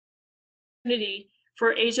opportunity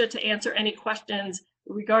for Asia to answer any questions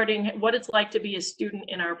regarding what it's like to be a student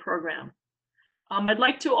in our program. I'd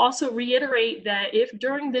like to also reiterate that if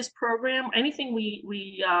during this program, anything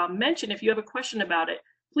we mention, if you have a question about it,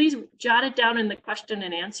 please jot it down in the question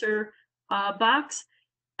and answer box.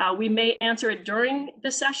 We may answer it during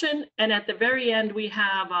the session, and at the very end, we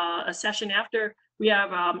have a session after we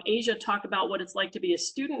have Asia talk about what it's like to be a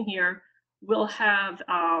student here. We'll have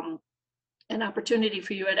an opportunity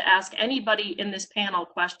for you to ask anybody in this panel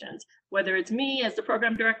questions, whether it's me as the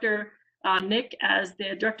program director, Nick as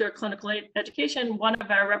the director of clinical education, one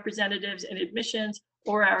of our representatives in admissions,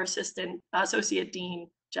 or our associate dean,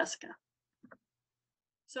 Jessica.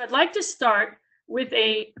 So I'd like to start with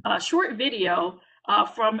a short video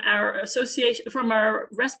from our association, from our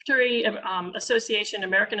Respiratory Association,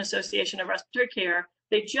 American Association of Respiratory Care.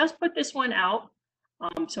 They just put this one out,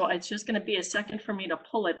 so it's just going to be a second for me to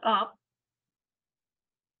pull it up,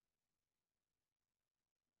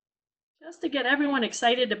 just to get everyone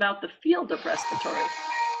excited about the field of respiratory.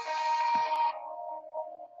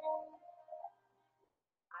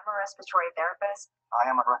 I'm a respiratory therapist. I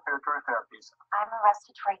am a respiratory therapist. I'm a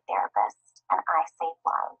respiratory therapist, and I save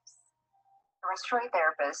lives. A respiratory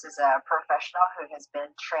therapist is a professional who has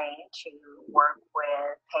been trained to work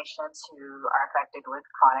with patients who are affected with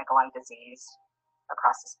chronic lung disease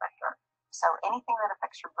across the spectrum. So anything that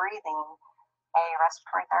affects your breathing, a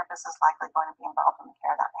respiratory therapist is likely going to be involved in the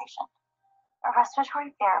care of that patient. A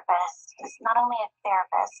respiratory therapist is not only a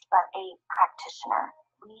therapist, but a practitioner.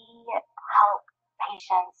 We help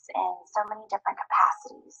patients in so many different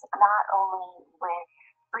capacities, not only with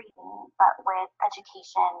breathing, but with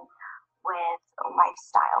education, with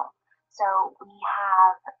lifestyle. So we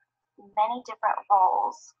have many different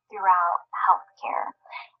roles throughout healthcare.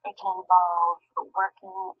 It can involve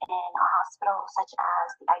working in a hospital such as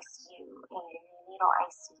the ICU, in the neonatal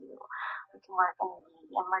ICU. We can work in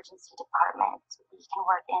the emergency department. We can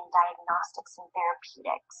work in diagnostics and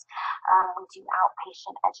therapeutics. We do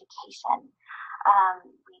outpatient education.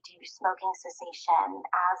 We do smoking cessation,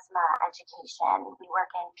 asthma education. We work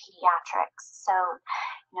in pediatrics. So,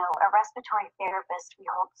 a respiratory therapist, we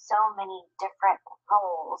hold so many different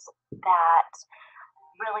roles that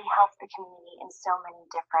really help the community in so many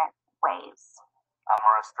different ways. I'm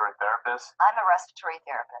a respiratory therapist. I'm a respiratory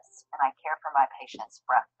therapist, and I care for my patients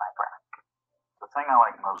breath by breath. The thing I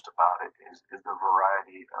like most about it is the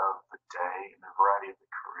variety of the day and the variety of the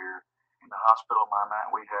career. In the hospital I'm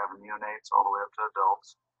at, we have neonates all the way up to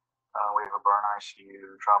adults. We have a burn ICU,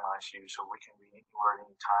 trauma ICU, so we can be anywhere at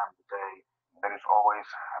any time of the day. There is always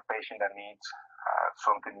a patient that needs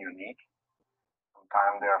something unique.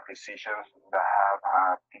 Sometimes there are physicians that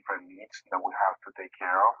have different needs that we have to take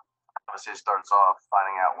care of. Obviously, it starts off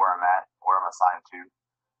finding out where I'm at, where I'm assigned to,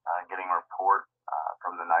 getting a report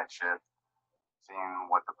from the night shift,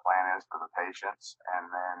 seeing what the plan is for the patients, and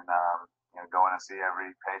then going to see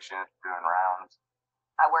every patient, doing rounds.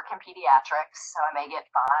 I work in pediatrics, so I may get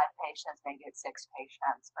 5 patients, may get 6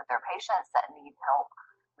 patients, but they're patients that need help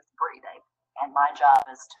with breathing, and my job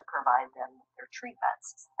is to provide them their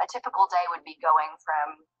treatments. A typical day would be going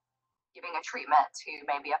from giving a treatment to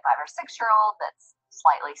maybe a 5 or 6-year-old that's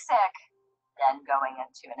slightly sick, then going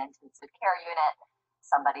into an intensive care unit,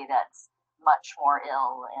 somebody that's much more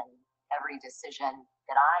ill, and every decision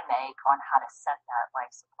that I make on how to set that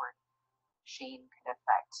life support machine could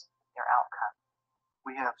affect their outcome.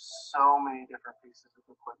 We have so many different pieces of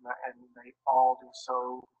equipment, and they all do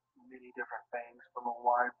so many different things, from a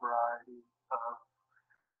wide variety of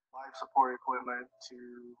life support equipment to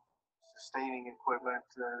sustaining equipment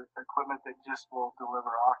to equipment that just will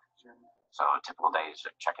deliver oxygen. So a typical day is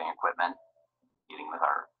checking equipment, meeting with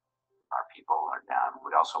our people.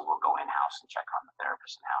 We also will go in-house and check on the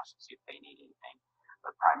therapist in-house and see if they need anything.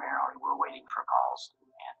 But primarily, we're waiting for calls,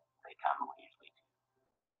 and they come usually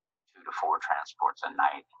 2 to 4 transports a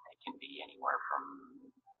night. They can be anywhere from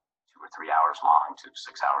 2 or 3 hours long to 6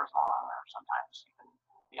 hours long, or sometimes even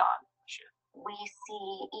beyond the shift. We see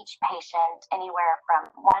each patient anywhere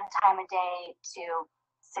from 1 time a day to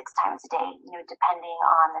 6 times a day, depending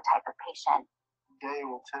on the type of patient. Day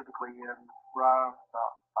will typically end around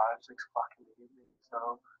about 5, 6 o'clock in the evening,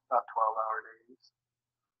 so about 12-hour days.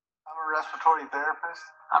 I'm a respiratory therapist.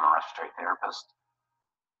 I'm a respiratory therapist,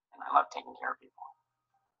 and I love taking care of people.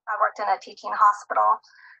 I worked in a teaching hospital,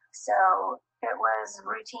 so it was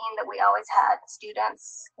routine that we always had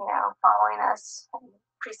students, following us.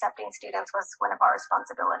 Precepting students was one of our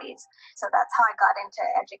responsibilities. So that's how I got into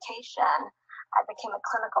education. I became a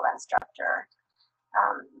clinical instructor.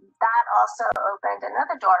 That also opened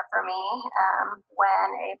another door for me when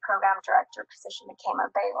a program director position became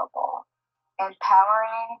available.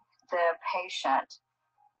 Empowering the patient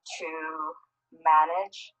to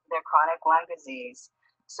manage their chronic lung disease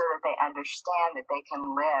so that they understand that they can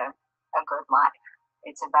live a good life.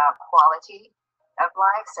 It's about quality of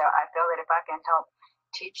life. So I feel that if I can help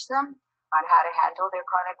teach them on how to handle their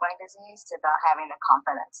chronic lung disease, it's about having the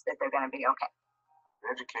confidence that they're going to be okay.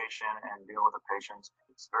 Education and dealing with the patients,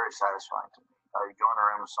 it's very satisfying to me. You go in a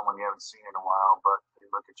room with someone you haven't seen in a while, but they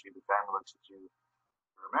look at you, the family looks at you,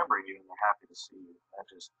 remember you, and they're happy to see you. That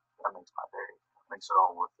makes my day. It makes it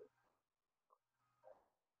all worth it.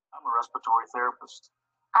 I'm a respiratory therapist.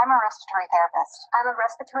 I'm a respiratory therapist. I'm a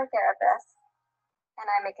respiratory therapist, and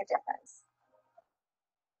I make a difference.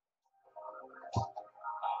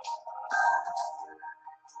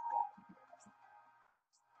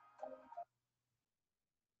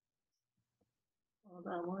 Hold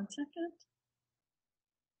on one second.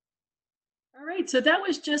 All right, so that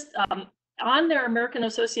was just on their American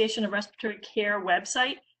Association of Respiratory Care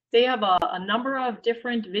website. They have a number of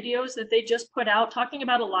different videos that they just put out talking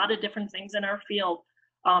about a lot of different things in our field.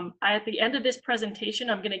 At the end of this presentation,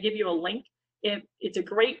 I'm going to give you a link. It's a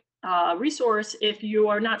great resource if you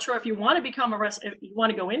are not sure if you want to become if you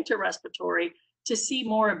want to go into respiratory to see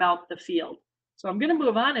more about the field. So I'm going to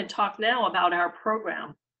move on and talk now about our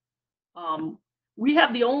program. We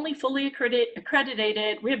have the only accredited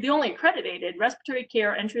respiratory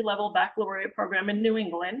care entry-level baccalaureate program in New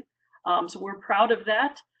England. So we're proud of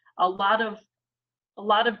that. A lot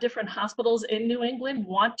of different hospitals in New England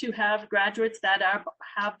want to have graduates that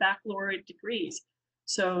have baccalaureate degrees.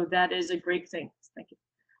 So that is a great thing. Thank you.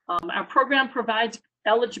 Our program provides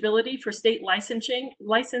eligibility for state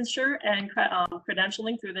licensure and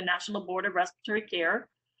credentialing through the National Board of Respiratory Care.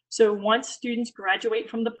 So once students graduate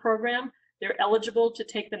from the program, they're eligible to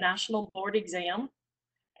take the national board exam.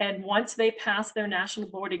 And once they pass their national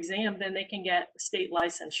board exam, then they can get state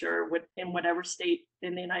licensure in whatever state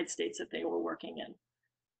in the United States that they were working in.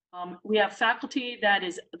 We have faculty that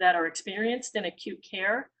are experienced in acute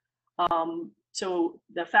care. So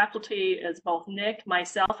the faculty is both Nick,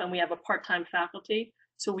 myself, and we have a part-time faculty.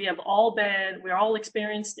 So we're all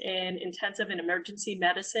experienced in intensive and emergency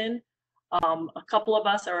medicine. A couple of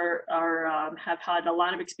us have had a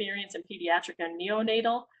lot of experience in pediatric and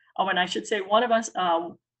neonatal. Oh, and I should say one of us,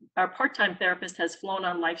 our part-time therapist, has flown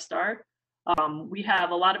on LifeStar. We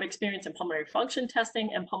have a lot of experience in pulmonary function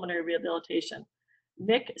testing and pulmonary rehabilitation.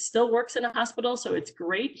 Nick still works in a hospital, so it's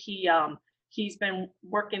great. He's been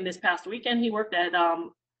working this past weekend. He worked at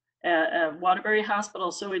Waterbury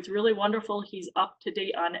Hospital, so it's really wonderful. He's up to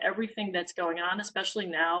date on everything that's going on, especially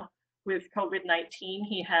now with COVID-19.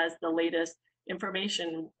 He has the latest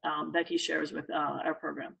information that he shares with our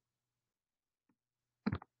program.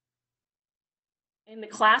 In the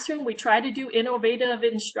classroom, we try to do innovative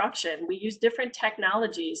instruction. We use different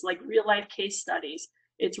technologies like real-life case studies.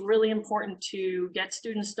 It's really important to get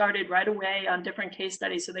students started right away on different case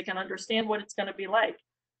studies so they can understand what it's going to be like.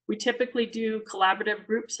 We typically do collaborative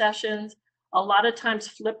group sessions, a lot of times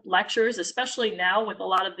flipped lectures, especially now with a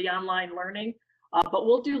lot of the online learning. But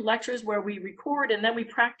we'll do lectures where we record and then we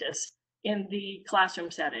practice in the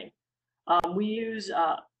classroom setting. We use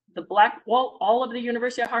all of the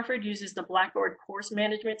University of Hartford uses the Blackboard course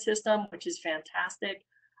management system, which is fantastic.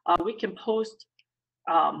 We can post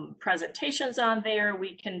presentations on there.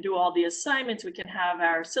 We can do all the assignments. We can have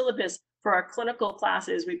our syllabus for our clinical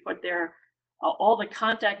classes. We put there all the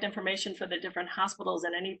contact information for the different hospitals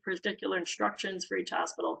and any particular instructions for each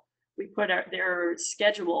hospital. We put their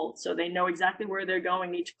schedule so they know exactly where they're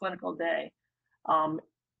going each clinical day.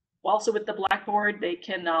 Also with the Blackboard, they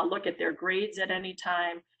can look at their grades at any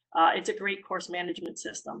time. It's a great course management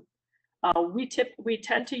system. We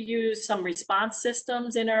tend to use some response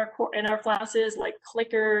systems in our classes, like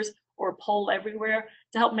clickers or poll everywhere,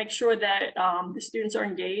 to help make sure that the students are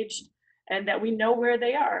engaged and that we know where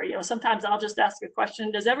they are. You know, sometimes I'll just ask a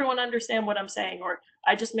question, does everyone understand what I'm saying? Or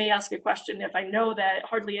I just may ask a question. If I know that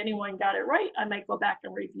hardly anyone got it right, I might go back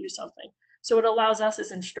and review something. So it allows us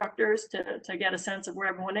as instructors to get a sense of where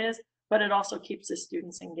everyone is, but it also keeps the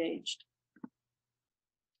students engaged.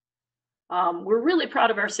 We're really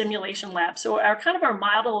proud of our simulation lab. So our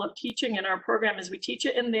model of teaching in our program is we teach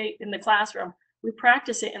it in the classroom. We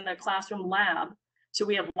practice it in the classroom lab. So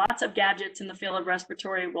we have lots of gadgets in the field of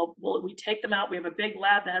respiratory. We take them out. We have a big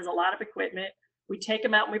lab that has a lot of equipment. We take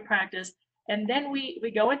them out and we practice. And then we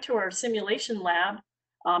go into our simulation lab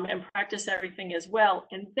and practice everything as well.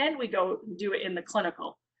 And then we go do it in the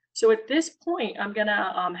clinical. So at this point, I'm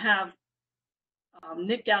gonna have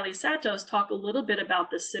Nick Galisatos talk a little bit about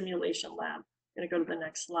the simulation lab. I'm gonna go to the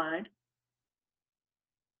next slide.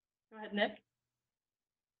 Go ahead, Nick.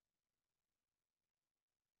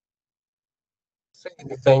 say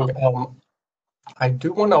anything. I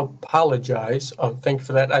do want to apologize. Thank you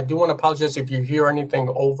for that. I do want to apologize if you hear anything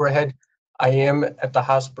overhead. I am at the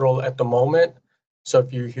hospital at the moment, so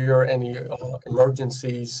if you hear any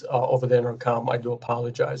emergencies over the intercom, I do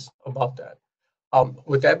apologize about that.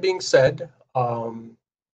 With that being said,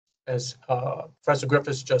 as Professor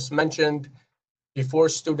Griffiths just mentioned, before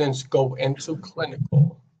students go into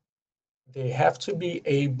clinical, they have to be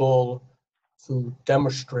able to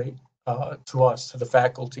demonstrate to us, to the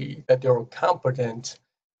faculty, that they're competent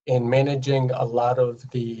in managing a lot of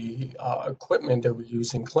the equipment that we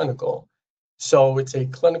use in clinical. So it's a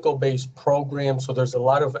clinical-based program, so there's a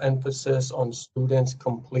lot of emphasis on students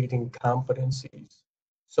completing competencies.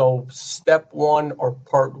 So step one or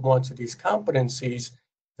part one to these competencies,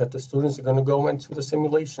 that the students are going to go into the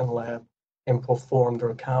simulation lab and perform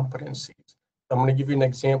their competencies. I'm going to give you an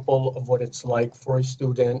example of what it's like for a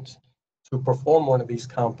student to perform one of these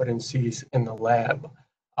competencies in the lab.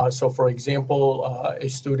 So for example, a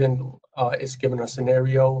student is given a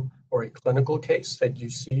scenario or a clinical case that you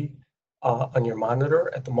see on your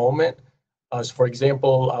monitor at the moment. So for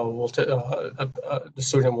example, the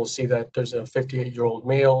student will see that there's a 58-year-old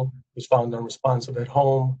male who's found unresponsive at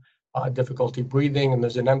home, difficulty breathing, and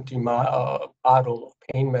there's an empty bottle of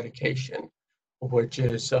pain medication, which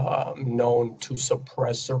is known to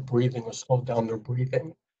suppress their breathing or slow down their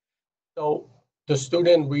breathing. So the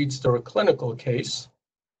student reads their clinical case,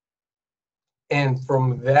 and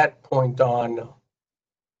from that point on,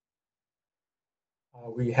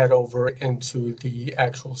 we head over into the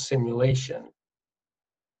actual simulation.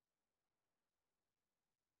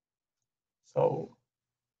 So,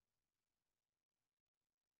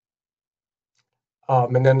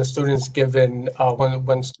 and then the student's given,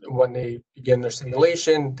 when they begin their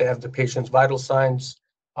simulation, they have the patient's vital signs.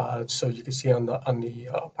 So you can see on the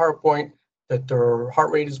PowerPoint that their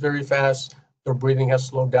heart rate is very fast, their breathing has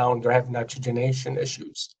slowed down, they're having oxygenation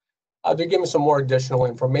issues. They're giving some more additional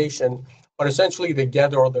information, but essentially they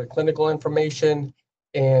gather all their clinical information,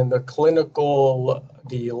 and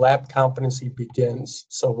the lab competency begins.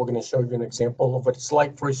 So we're going to show you an example of what it's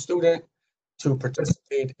like for a student to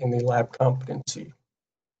participate in the lab competency.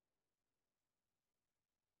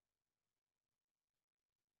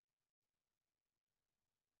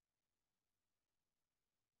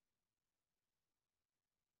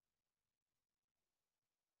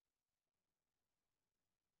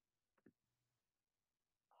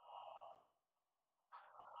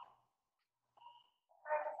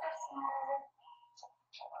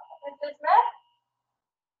 Mr. Smith?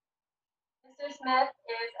 Mr. Smith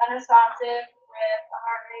is unresponsive with a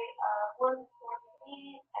heart rate of 140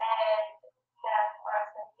 and death less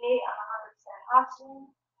than 8 on 100%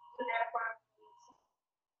 oxygen. So therefore,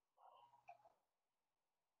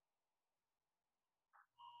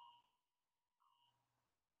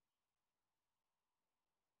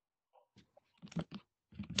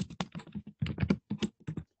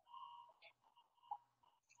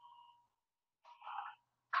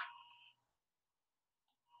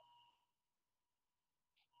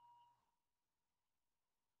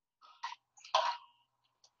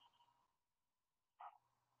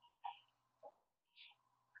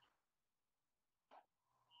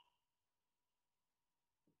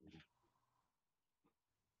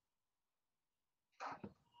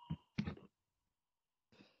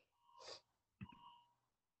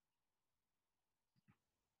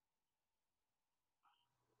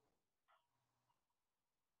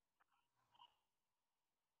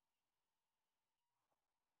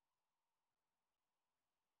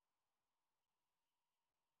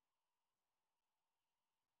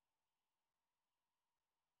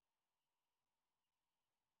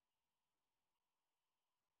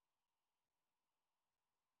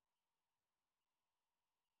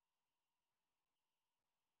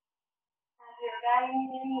 as you're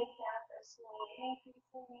evaluating, you can personally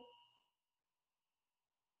increasing.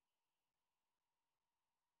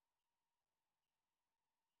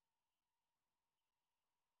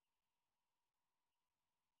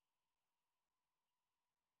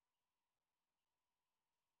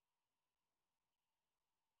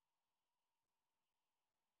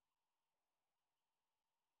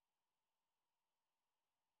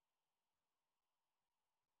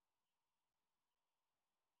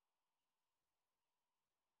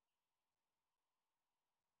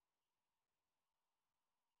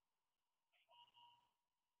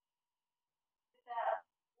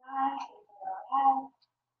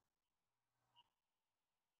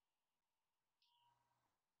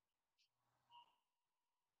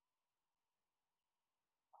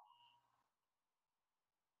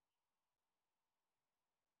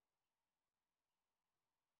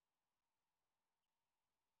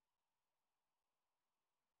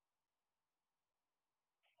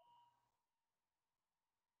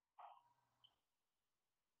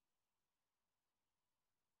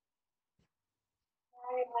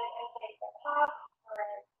 everyone indicate the top for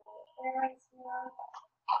the clearance now.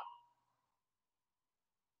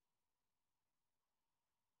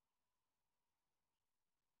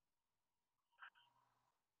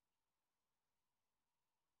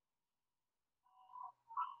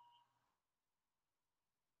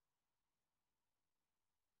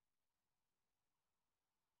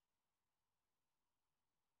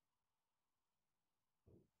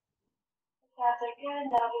 Tabs are good.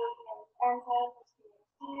 Now we're looking at the enzyme for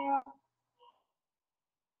students here.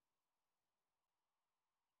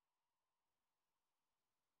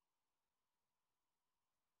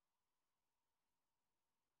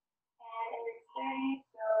 And it is 30,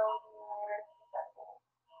 so we're successful.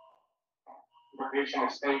 The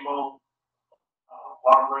patient is stable.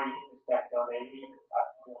 Heart rate is back down 80.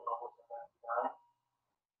 Oxygen levels are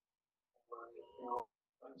 99.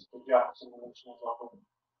 The job simulation is open.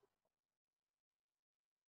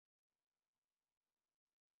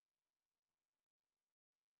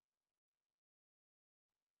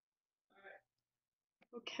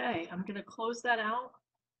 Okay, I'm going to close that out.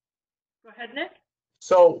 Go ahead, Nick.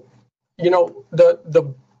 So, one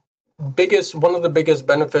of the biggest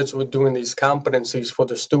benefits with doing these competencies for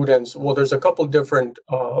the students, well, there's a couple different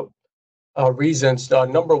reasons.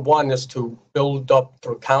 Number one is to build up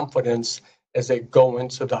their confidence as they go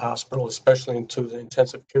into the hospital, especially into the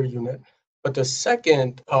intensive care unit. But the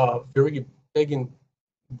second very big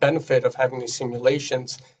benefit of having these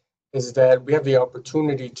simulations is that we have the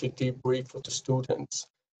opportunity to debrief with the students.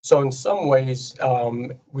 So in some ways,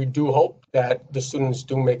 we do hope that the students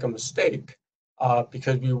do make a mistake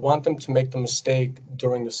because we want them to make the mistake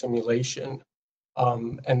during the simulation.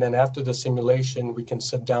 And then after the simulation, we can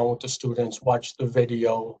sit down with the students, watch the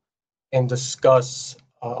video, and discuss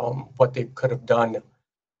what they could have done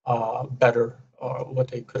better, or what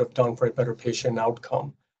they could have done for a better patient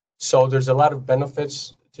outcome. So there's a lot of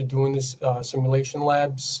benefits to doing this simulation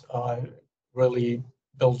labs. Really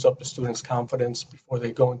builds up the students' confidence before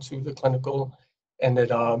they go into the clinical, and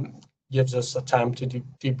it gives us a time to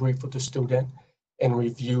debrief with the student and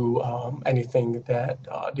review anything that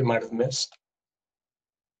they might have missed.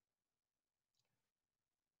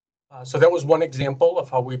 So that was one example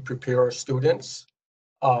of how we prepare our students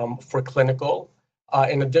for clinical.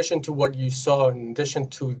 In addition to what you saw, in addition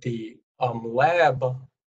to the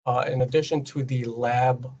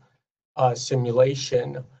lab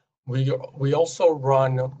simulation, we also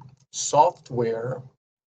run software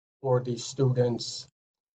for the students.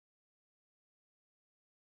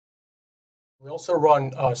 We also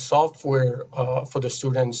run software for the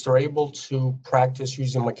students. They're able to practice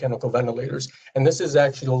using mechanical ventilators. And this is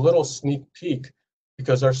actually a little sneak peek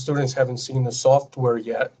because our students haven't seen the software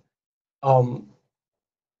yet.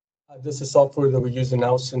 This is software that we're using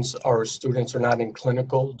now since our students are not in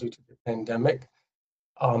clinical due to the pandemic.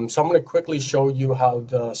 So I'm going to quickly show you how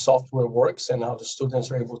the software works and how the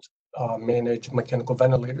students are able to manage mechanical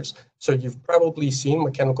ventilators. So you've probably seen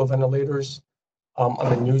mechanical ventilators on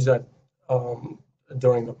the news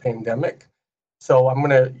during the pandemic. So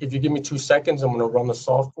if you give me 2 seconds, I'm gonna run the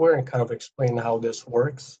software and kind of explain how this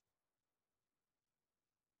works.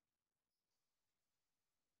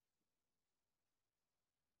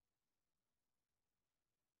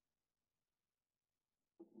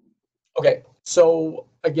 Okay, so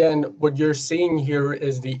again, what you're seeing here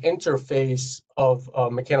is the interface of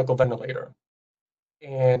a mechanical ventilator.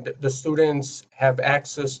 And the students have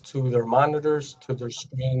access to their monitors, to their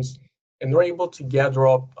screens, and they're able to gather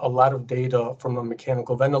up a lot of data from the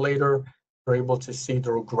mechanical ventilator. They're able to see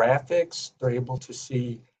their graphics. They're able to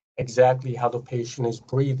see exactly how the patient is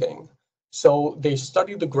breathing. So they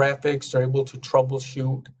study the graphics. They're able to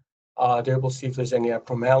troubleshoot. They're able to see if there's any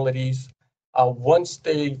abnormalities. Once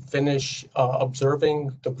they finish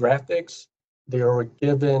observing the graphics, they are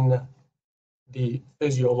given the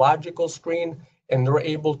physiological screen, and they're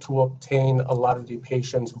able to obtain a lot of the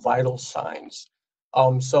patient's vital signs.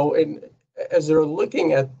 As they're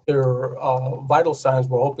looking at their vital signs,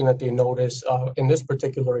 we're hoping that they notice, in this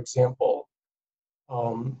particular example,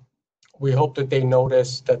 we hope that they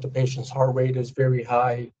notice that the patient's heart rate is very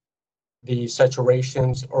high, the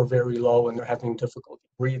saturations are very low, and they're having difficulty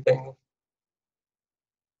breathing.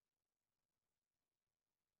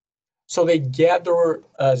 So they gather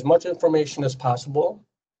as much information as possible.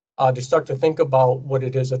 They start to think about what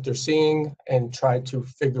it is that they're seeing and try to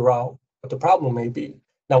figure out what the problem may be.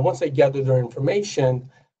 Now, once they gather their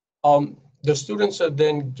information, the students are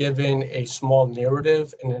then given a small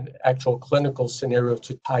narrative and an actual clinical scenario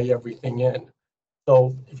to tie everything in.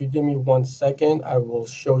 So if you give me 1 second, I will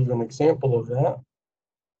show you an example of that.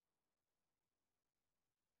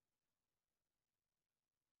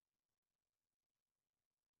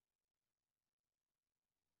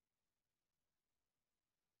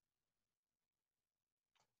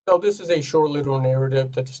 So this is a short little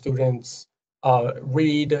narrative that the students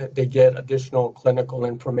read. They get additional clinical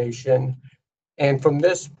information. And from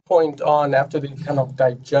this point on, after they kind of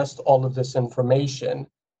digest all of this information,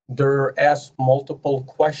 they're asked multiple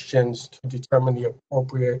questions to determine the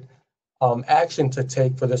appropriate action to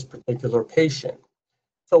take for this particular patient.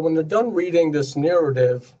 So when they're done reading this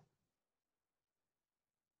narrative,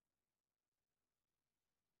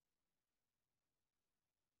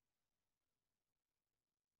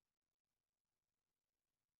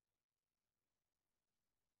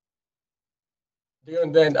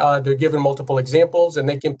 they're given multiple examples, and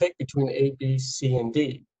they can pick between A, B, C, and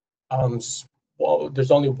D. Well,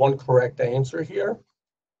 there's only one correct answer here.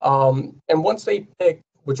 And once they pick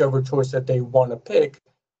whichever choice that they want to pick,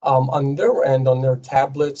 on their end, on their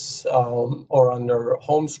tablets or on their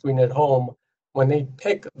home screen at home, when they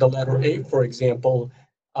pick the letter A, for example,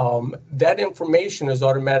 that information is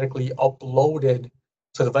automatically uploaded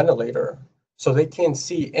to the ventilator. So they can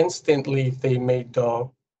see instantly if they made the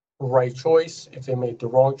right choice, if they made the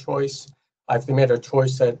wrong choice, if they made a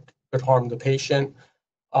choice that could harm the patient.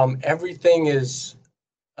 Everything is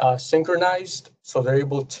synchronized, so they're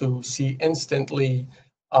able to see instantly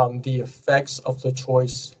the effects of the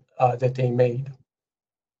choice that they made.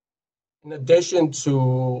 In addition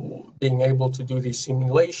to being able to do these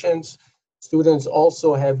simulations, students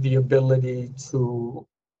also have the ability to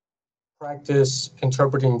practice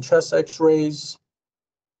interpreting chest x-rays.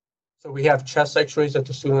 So we have chest x-rays that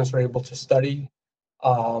the students are able to study,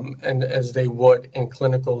 and as they would in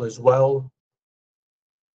clinical as well.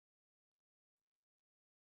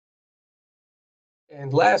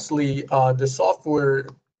 And lastly, the software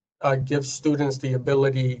gives students the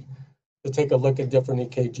ability to take a look at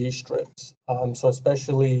different EKG strips. So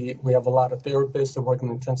especially, we have a lot of therapists that work in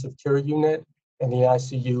the intensive care unit and the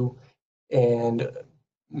ICU, and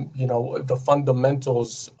the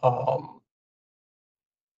fundamentals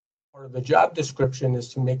part of the job description is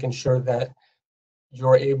to making sure that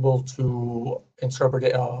you're able to interpret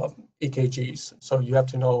EKGs. So you have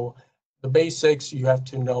to know the basics, you have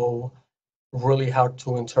to know really how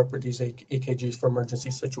to interpret these EKGs for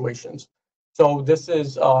emergency situations. So this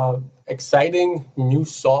is exciting new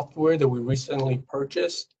software that we recently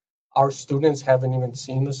purchased. Our students haven't even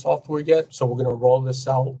seen the software yet, so we're going to roll this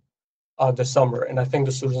out this summer. And I think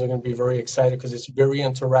the students are going to be very excited because it's very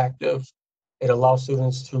interactive. It allows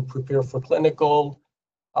students to prepare for clinical.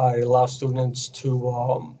 It allows students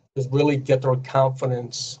to just really get their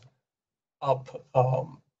confidence up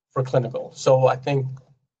for clinical. So I think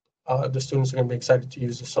the students are going to be excited to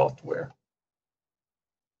use the software.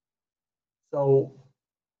 So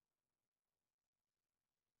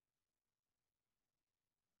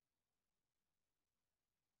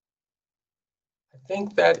I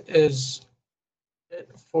think that is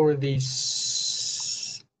it for the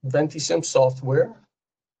VentiSim software.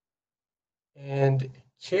 And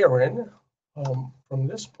Karen, from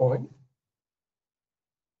this point.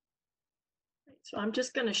 So I'm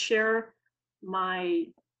just going to share my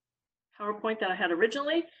PowerPoint that I had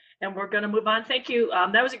originally, and we're going to move on. Thank you.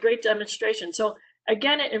 That was a great demonstration. So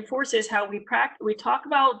again, it enforces how we practice. We talk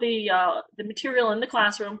about the material in the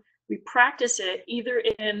classroom. We practice it either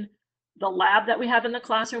in the lab that we have in the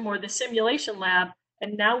classroom or the simulation lab.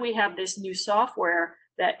 And now we have this new software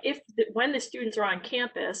that when the students are on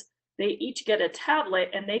campus, they each get a tablet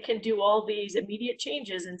and they can do all these immediate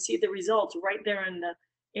changes and see the results right there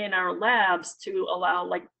in our labs to allow,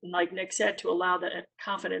 like Nick said, to allow the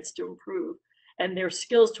confidence to improve and their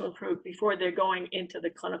skills to improve before they're going into the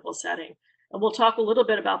clinical setting. And we'll talk a little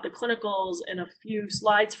bit about the clinicals in a few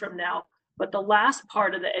slides from now. But the last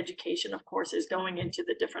part of the education, of course, is going into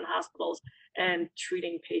the different hospitals and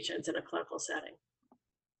treating patients in a clinical setting.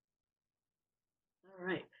 All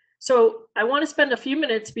right. So I want to spend a few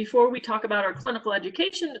minutes before we talk about our clinical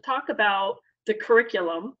education to talk about the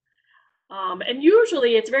curriculum. And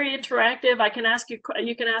usually it's very interactive.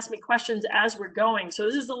 You can ask me questions as we're going. So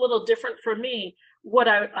this is a little different for me. What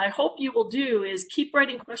I hope you will do is keep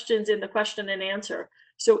writing questions in the question and answer.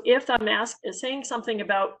 So if I'm saying something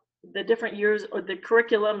about the different years or the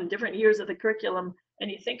curriculum and different years of the curriculum,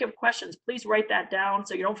 and you think of questions, please write that down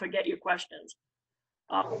so you don't forget your questions.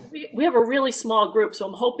 We have a really small group, so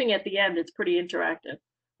I'm hoping at the end it's pretty interactive.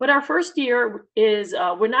 But our first year is,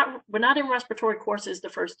 we're not in respiratory courses the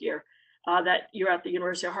first year that you're at the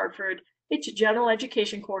University of Hartford. It's general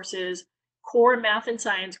education courses, core math and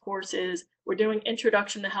science courses. We're doing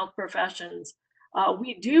introduction to health professions.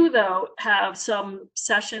 We do, though, have some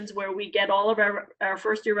sessions where we get all of our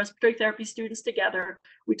first year respiratory therapy students together.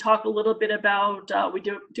 We talk a little bit about, we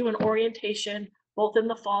do an orientation both in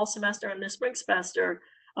the fall semester and the spring semester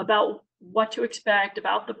about what to expect,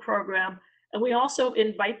 about the program. And we also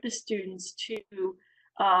invite the students to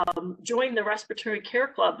join the respiratory care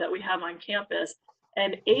club that we have on campus.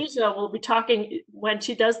 And Asia will be talking when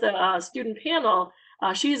she does the student panel.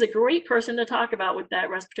 She is a great person to talk about with that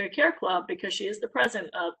respiratory care club because she is the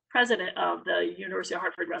president of the University of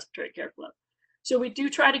Hartford Respiratory Care Club. So we do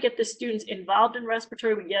try to get the students involved in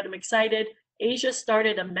respiratory. We get them excited. Asia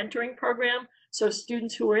started a mentoring program. So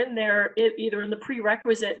students who are in there, either in the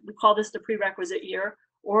prerequisite, we call this the prerequisite year,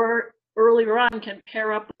 or earlier on can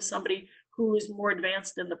pair up with somebody who is more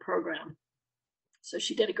advanced in the program. So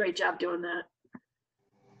she did a great job doing that.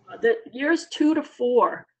 The years 2 to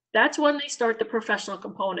 4, that's when they start the professional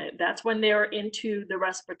component. That's when they're into the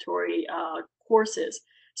respiratory courses.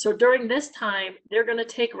 So during this time, they're going to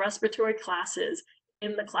take respiratory classes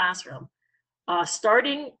in the classroom.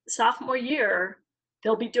 Starting sophomore year,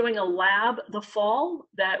 they'll be doing a lab the fall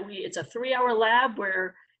it's a 3-hour lab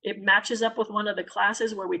where it matches up with one of the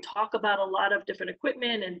classes where we talk about a lot of different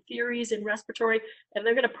equipment and theories in respiratory, and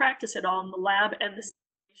they're going to practice it all in the lab and the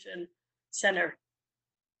simulation center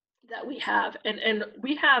that we have. And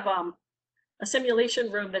we have a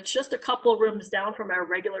simulation room that's just a couple rooms down from our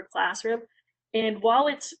regular classroom. And while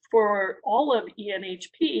it's for all of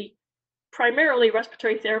ENHP, primarily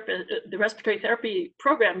the respiratory therapy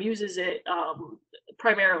program uses it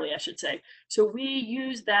primarily, I should say. So we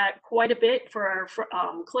use that quite a bit for our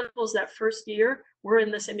clinicals that first year. We're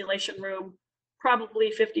in the simulation room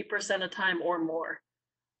probably 50% of the time or more.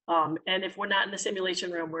 And if we're not in the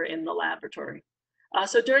simulation room, we're in the laboratory.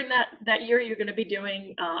 So during that year, you're going to be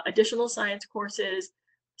doing additional science courses,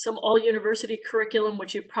 some all-university curriculum,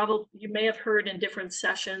 which you may have heard in different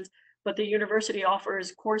sessions, but the university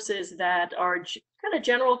offers courses that are kind of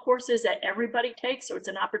general courses that everybody takes. So it's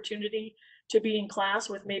an opportunity to be in class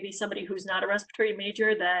with maybe somebody who's not a respiratory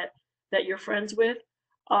major that you're friends with.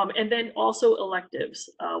 And then also electives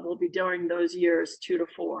will be during those years 2 to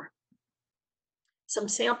 4. Some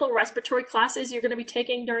sample respiratory classes you're going to be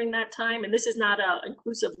taking during that time. And this is not an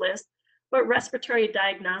inclusive list, but respiratory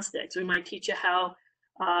diagnostics. We might teach you how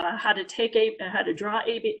to draw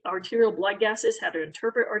arterial blood gases, how to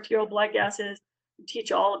interpret arterial blood gases. We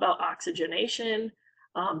teach all about oxygenation,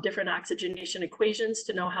 different oxygenation equations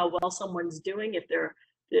to know how well someone's doing if they're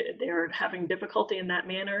having difficulty in that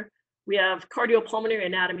manner. We have cardiopulmonary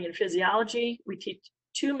anatomy and physiology. We teach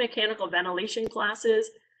 2 mechanical ventilation classes.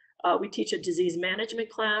 We teach a disease management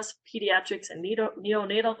class, pediatrics and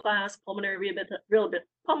neonatal class, pulmonary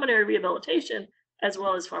rehabilitation, as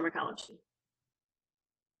well as pharmacology.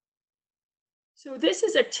 So this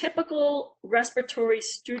is a typical respiratory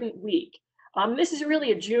student week. This is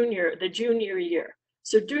really the junior year.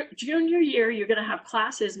 So junior year, you're going to have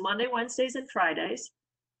classes Monday, Wednesdays, and Fridays.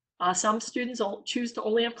 Some students choose to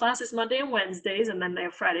only have classes Monday and Wednesdays, and then they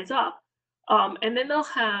have Fridays off. And then they'll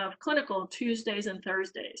have clinical Tuesdays and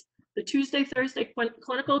Thursdays. The Tuesday-Thursday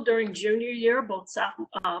clinical during junior year, both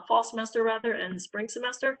fall semester and spring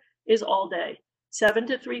semester, is all day. 7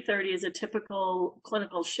 to 3:30 is a typical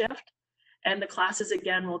clinical shift. And the classes,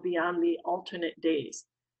 again, will be on the alternate days.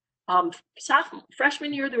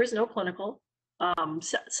 Freshman year, there is no clinical.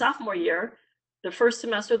 Sophomore year, the first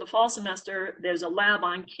semester, the fall semester, there's a lab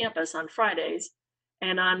on campus on Fridays.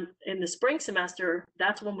 And in the spring semester,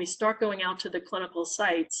 that's when we start going out to the clinical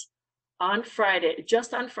sites on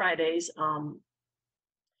just on Fridays.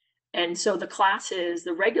 And so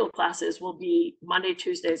the regular classes will be Monday,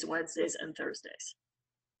 Tuesdays, Wednesdays, and Thursdays.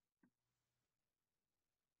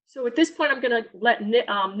 So at this point, I'm going to let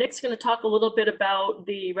Nick's going to talk a little bit about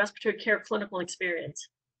the respiratory care clinical experience.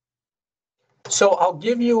 So I'll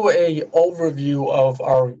give you a overview of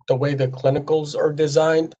the way the clinicals are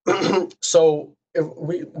designed. So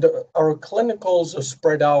our clinicals are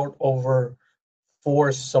spread out over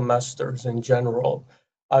 4 semesters in general.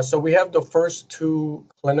 So we have the first 2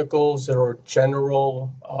 clinicals that are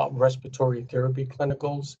general respiratory therapy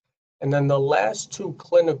clinicals. And then the last 2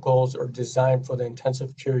 clinicals are designed for the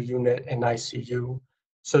intensive care unit and ICU.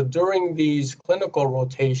 So during these clinical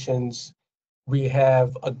rotations, we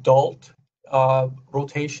have adult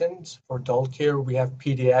rotations for adult care, we have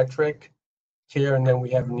pediatric care, and then we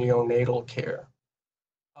have neonatal care.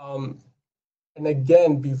 And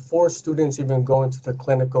again, before students even go into the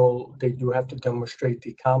clinical, they do have to demonstrate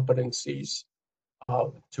the competencies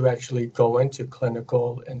to actually go into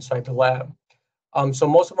clinical inside the lab. So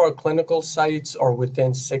most of our clinical sites are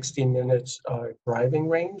within 60 minutes driving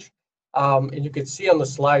range. And you can see on the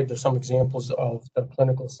slide, there's some examples of the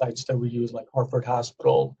clinical sites that we use, like Hartford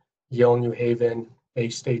Hospital, Yale New Haven, Bay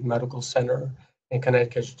State Medical Center, and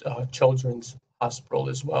Connecticut Children's Hospital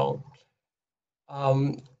as well.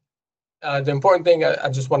 The important thing I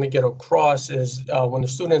just want to get across is when the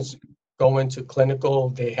students go into clinical,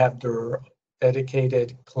 they have their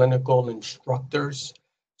dedicated clinical instructors.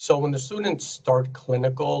 So when the students start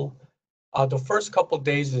clinical, the first couple of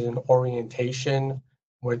days is an orientation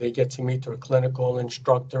where they get to meet their clinical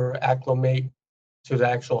instructor, acclimate to the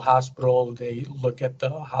actual hospital. They look at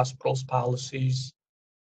the hospital's policies.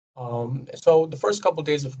 So the first couple of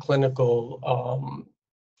days of clinical,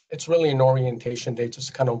 it's really an orientation. They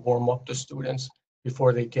just kind of warm up the students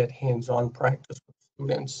before they get hands-on practice with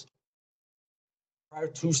students. Prior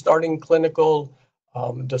to starting clinical,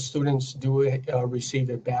 the students do receive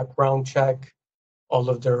a background check. All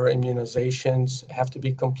of their immunizations have to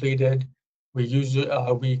be completed.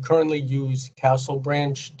 We currently use Castle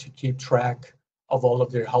Branch to keep track of all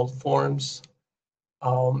of their health forms.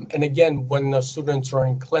 And again, when the students are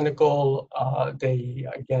in clinical, they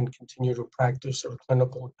again continue to practice their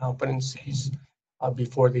clinical competencies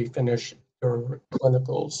before they finish their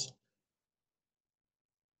clinicals.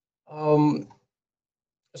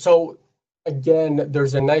 So again,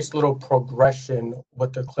 there's a nice little progression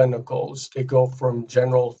with the clinicals. They go from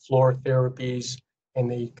general floor therapies and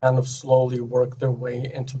they kind of slowly work their way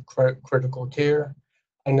into critical care.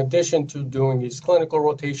 In addition to doing these clinical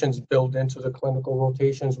rotations built into the clinical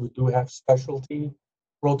rotations, we do have specialty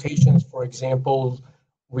rotations. For example,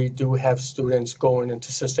 we do have students going into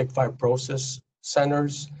cystic fibrosis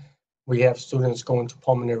centers. We have students going to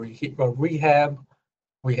pulmonary rehab.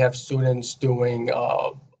 We have students doing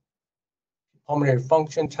pulmonary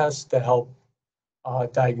function tests to help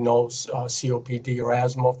diagnose COPD or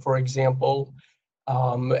asthma, for example.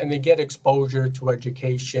 And they get exposure to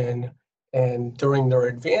education. And during their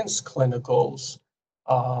advanced clinicals,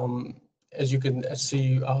 as you can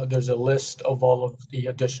see, there's a list of all of the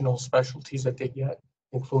additional specialties that they get,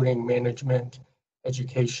 including management,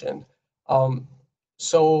 education.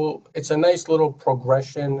 So it's a nice little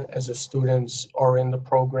progression as the students are in the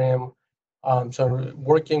program. So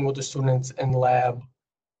working with the students in lab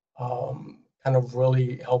kind of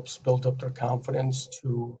really helps build up their confidence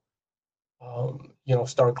to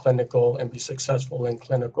start clinical and be successful in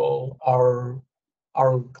clinical.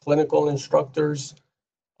 Our clinical instructors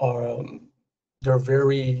are they're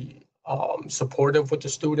very supportive with the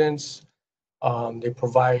students. They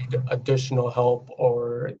provide additional help,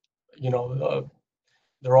 or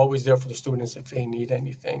they're always there for the students if they need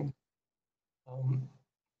anything.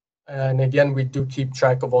 And again, we do keep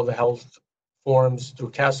track of all the health forms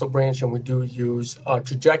through Castle Branch, and we do use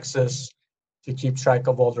Trajexis to keep track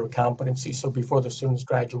of all their competencies. So before the students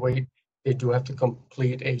graduate, they do have to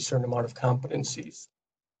complete a certain amount of competencies.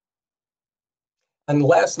 And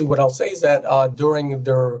lastly, what I'll say is that during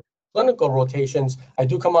their clinical rotations, I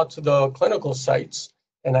do come out to the clinical sites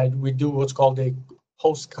and we do what's called a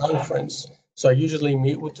post-conference. So I usually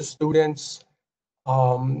meet with the students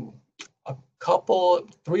a couple,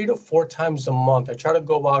 3 to 4 times a month. I try to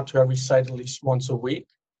go out to every site at least once a week.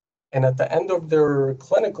 And at the end of their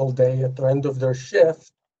clinical day, at the end of their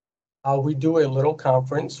shift, we do a little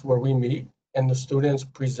conference where we meet and the students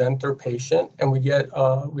present their patient, and we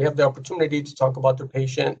have the opportunity to talk about their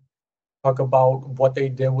patient, talk about what they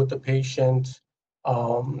did with the patient.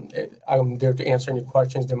 I'm there to answer any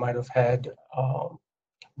questions they might have had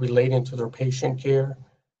relating to their patient care.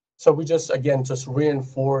 So we just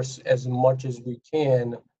reinforce as much as we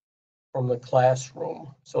can from the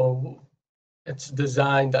classroom. So it's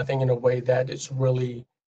designed, I think, in a way that it's really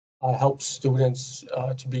helps students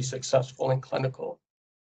to be successful in clinical.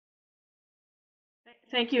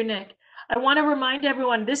 Thank you, Nick. I want to remind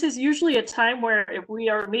everyone, this is usually a time where if we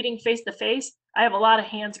are meeting face to face, I have a lot of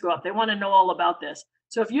hands go up. They want to know all about this.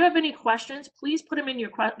 So if you have any questions, please put them in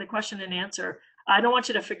the question and answer. I don't want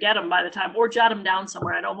you to forget them by the time, or jot them down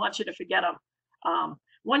somewhere. I don't want you to forget them.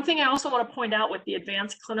 One thing I also want to point out with the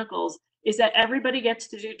advanced clinicals is that everybody gets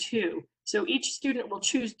to do 2. So each student will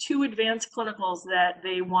choose 2 advanced clinicals that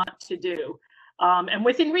they want to do. And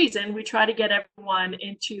within reason, we try to get everyone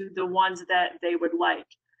into the ones that they would like.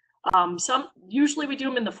 Usually we do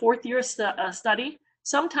them in the 4th year study.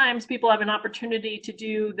 Sometimes people have an opportunity to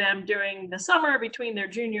do them during the summer between their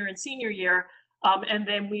junior and senior year. And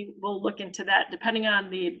then we will look into that. Depending on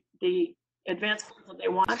the advanced clinical they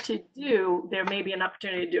want to do, there may be an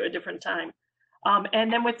opportunity to do it a different time.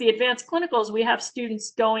 And then with the advanced clinicals, we have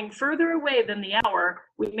students going further away than the hour.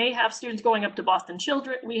 We may have students going up to Boston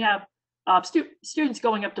Children's. We have students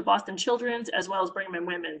going up to Boston Children's as well as Brigham and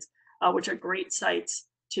Women's, which are great sites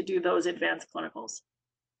to do those advanced clinicals.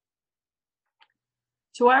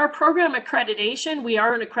 So our program accreditation, we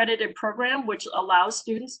are an accredited program which allows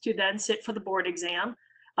students to then sit for the board exam.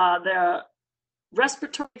 The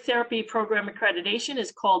respiratory therapy program accreditation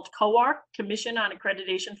is called COARC, Commission on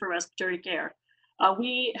Accreditation for Respiratory Care.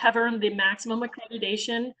 We have earned the maximum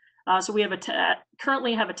accreditation. So we have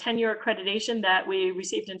currently have a 10-year accreditation that we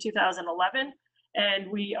received in 2011,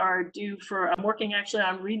 and we are due for, I'm working actually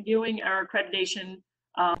on renewing our accreditation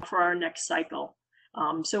for our next cycle.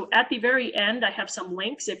 So at the very end, I have some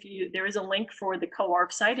links. There is a link for the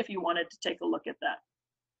COARC site if you wanted to take a look at that.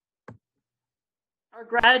 Our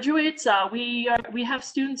graduates, we have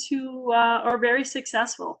students who are very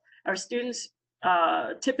successful. Our students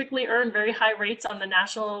typically earn very high rates on the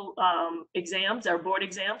national exams, our board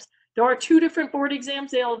exams. There are 2 different board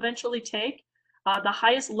exams they'll eventually take. The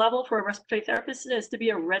highest level for a respiratory therapist is to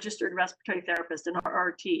be a registered respiratory therapist, an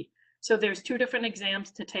RRT. So there's 2 different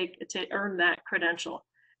exams to take to earn that credential.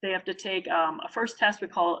 They have to take a first test they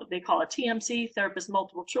call a TMC, therapist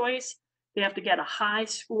multiple choice. They have to get a high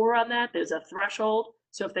score on that. There's a threshold.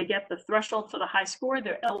 So if they get the threshold for the high score,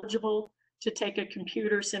 they're eligible to take a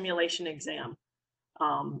computer simulation exam.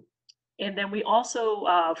 And then we also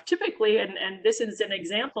typically, and this is an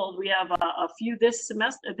example, we have a few this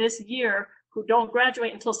year who don't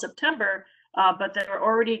graduate until September, but they're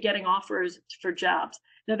already getting offers for jobs.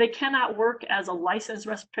 Now, they cannot work as a licensed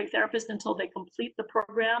respiratory therapist until they complete the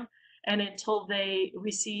program and until they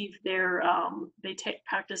receive their,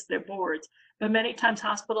 practice their boards. But many times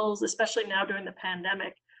hospitals, especially now during the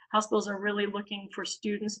pandemic, hospitals are really looking for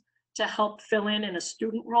students to help fill in a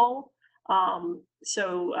student role.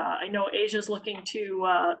 So I know Asia's looking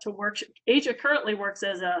to work. Asia currently works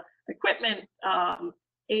as a equipment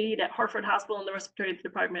aide at Hartford Hospital in the respiratory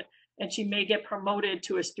department, and she may get promoted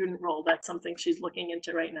to a student role. That's something she's looking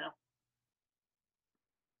into right now.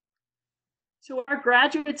 So our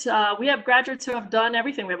graduates, we have graduates who have done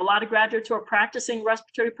everything. We have a lot of graduates who are practicing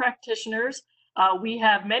respiratory practitioners. We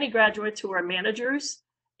have many graduates who are managers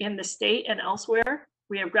in the state and elsewhere.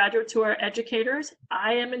 We have graduates who are educators.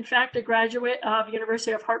 I am, in fact, a graduate of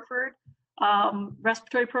University of Hartford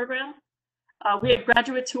respiratory program. We have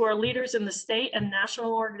graduates who are leaders in the state and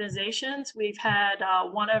national organizations. We've had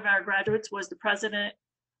one of our graduates was the president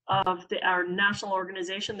of our national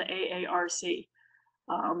organization, the AARC.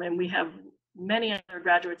 And we have many other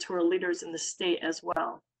graduates who are leaders in the state as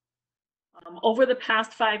well. Over the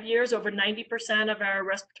past 5 years, over 90% of our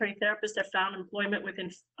respiratory therapists have found employment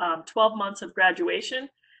within 12 months of graduation.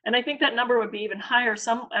 And I think that number would be even higher.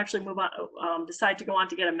 Some actually move on, decide to go on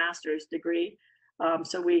to get a master's degree.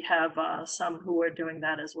 So we have some who are doing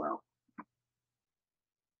that as well.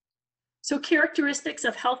 So characteristics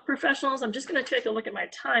of health professionals, I'm just going to take a look at my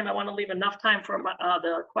time. I want to leave enough time for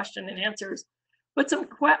the question and answers. But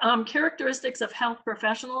some characteristics of health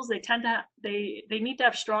professionals, they need to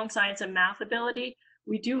have strong science and math ability.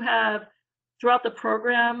 We do have, throughout the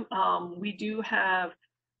program, we do have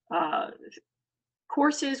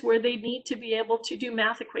courses where they need to be able to do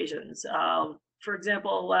math equations. For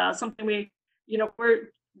example, something we're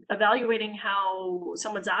evaluating how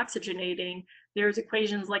someone's oxygenating. There's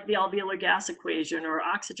equations like the alveolar gas equation or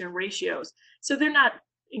oxygen ratios. So they're not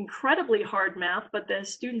incredibly hard math, but the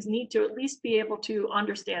students need to at least be able to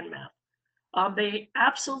understand math. They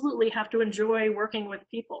absolutely have to enjoy working with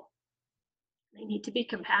people. They need to be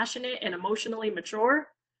compassionate and emotionally mature.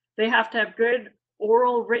 They have to have good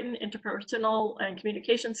oral, written, interpersonal, and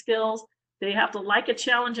communication skills. They have to like a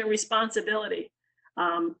challenge and responsibility.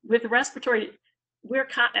 With respiratory,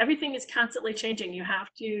 everything is constantly changing. You have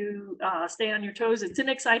to stay on your toes. It's an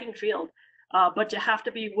exciting field. But you have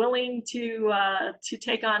to be willing to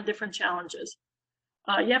take on different challenges.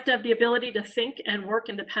 You have to have the ability to think and work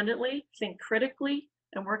independently, think critically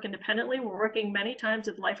and work independently. We're working many times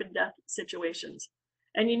with life and death situations.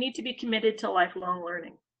 And you need to be committed to lifelong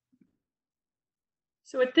learning.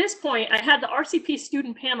 So at this point, I had the RCP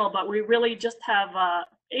student panel, but we really just have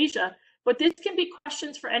Asia. But this can be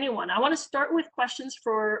questions for anyone. I want to start with questions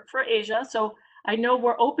for Asia. So I know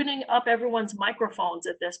we're opening up everyone's microphones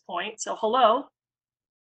at this point. So hello.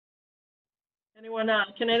 Anyone?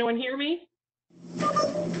 Can anyone hear me?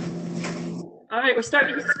 All right, we're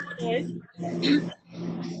starting to hear some noise.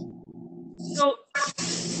 So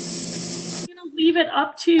I'm going to leave it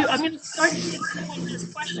up to. I'm going to start to give someone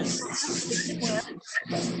this question.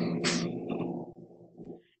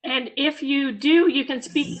 And if you do, you can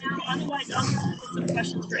speak now. Otherwise, I'll have some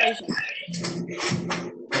questions for Asia.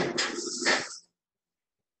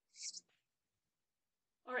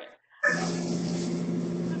 All right.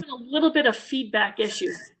 I'm having a little bit of feedback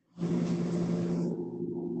issue.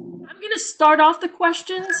 I'm going to start off the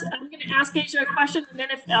questions. I'm going to ask Asia a question, and then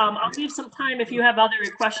if I'll leave some time if you have other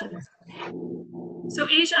questions. So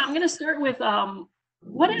Asia, I'm going to start with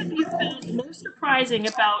What have you found most surprising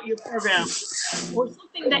about your program, or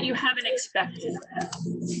something that you haven't expected?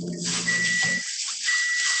 He's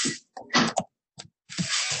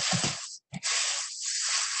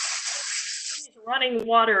running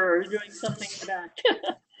water or doing something in the back.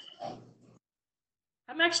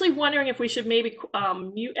 I'm actually wondering if we should maybe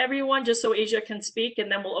mute everyone just so Asia can speak,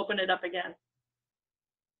 and then we'll open it up again.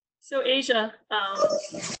 So Asia,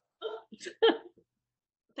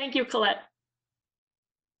 thank you, Colette.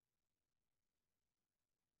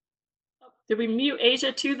 Did we mute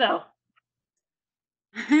Asia too, though?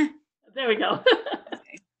 There we go.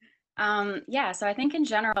 Yeah, so I think in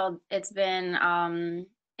general, it's been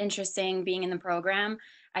interesting being in the program.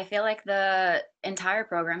 I feel like the entire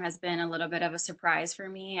program has been a little bit of a surprise for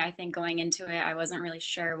me. I think going into it, I wasn't really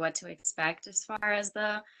sure what to expect as far as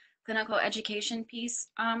the clinical education piece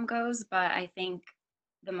goes, but I think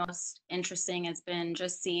the most interesting has been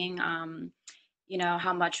just seeing, you know,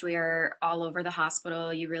 how much we are all over the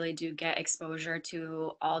hospital. You really do get exposure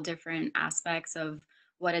to all different aspects of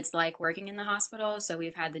what it's like working in the hospital. So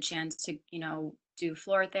we've had the chance to, you know, do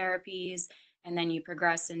floor therapies, and then you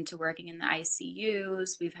progress into working in the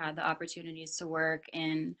ICUs. We've had the opportunities to work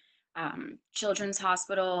in children's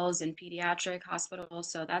hospitals and pediatric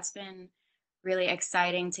hospitals. So that's been really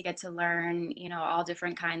exciting to get to learn, you know, all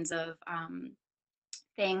different kinds of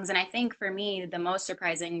things. And I think for me, the most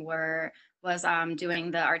surprising was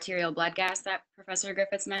doing the arterial blood gas that Professor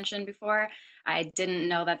Griffiths mentioned before. I didn't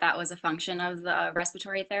know that that was a function of the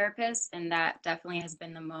respiratory therapist, and that definitely has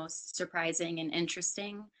been the most surprising and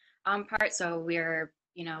interesting part. So we're,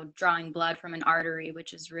 you know, drawing blood from an artery,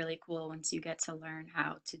 which is really cool once you get to learn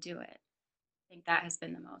how to do it. I think that has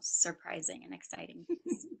been the most surprising and exciting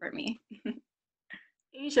piece for me.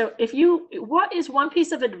 Asia, what is one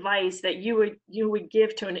piece of advice that you would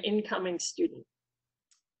give to an incoming student?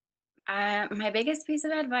 My biggest piece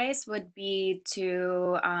of advice would be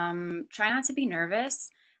to try not to be nervous.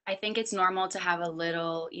 I think it's normal to have a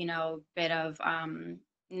little, you know, bit of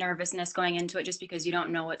nervousness going into it just because you don't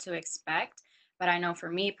know what to expect. But I know for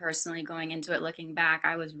me personally, going into it, looking back,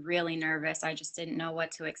 I was really nervous. I just didn't know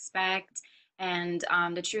what to expect. And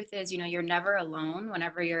the truth is, you know, you're never alone.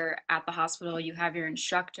 Whenever you're at the hospital, you have your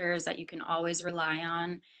instructors that you can always rely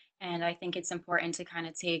on. And I think it's important to kind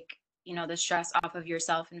of take, you know, the stress off of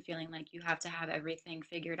yourself and feeling like you have to have everything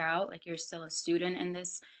figured out. Like you're still a student in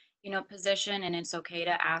this, you know, position, and it's okay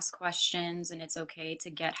to ask questions and it's okay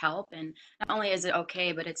to get help. And not only is it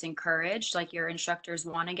okay, but it's encouraged. Like your instructors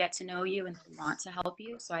want to get to know you and they want to help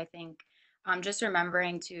you. So I think just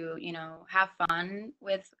remembering to, you know, have fun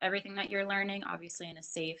with everything that you're learning, obviously in a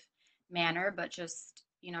safe manner, but just,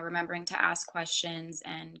 you know, remembering to ask questions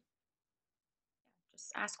and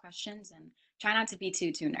just ask questions and try not to be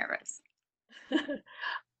too nervous.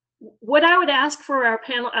 What I would ask for our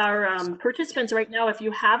panel, our participants right now, if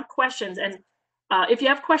you have questions, and if you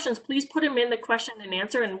have questions, please put them in the question and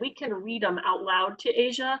answer, and we can read them out loud to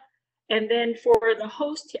Asia. And then for the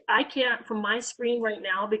host, I can't from my screen right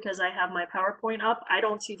now because I have my PowerPoint up. I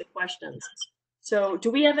don't see the questions. So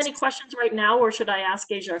do we have any questions right now, or should I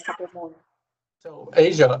ask Asia a couple more? So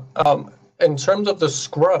Asia, in terms of the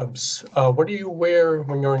scrubs, what do you wear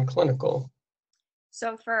when you're in clinical?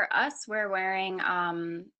 So for us, we're wearing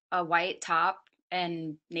a white top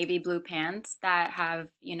and navy blue pants that have,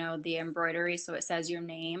 you know, the embroidery, so it says your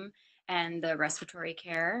name and the respiratory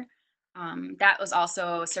care. That was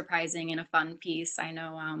also surprising and a fun piece. I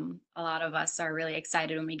know a lot of us are really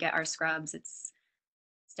excited when we get our scrubs. It's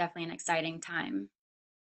definitely an exciting time.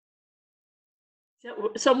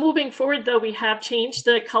 So moving forward, though, we have changed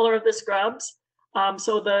the color of the scrubs.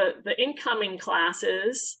 So the incoming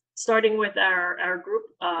classes, starting with our group,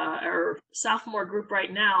 our sophomore group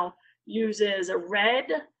right now, uses a red,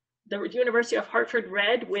 the University of Hartford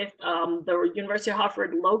red with the University of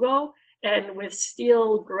Hartford logo and with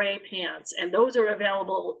steel gray pants. And those are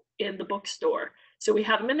available in the bookstore. So we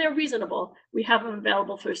have them, and they're reasonable. We have them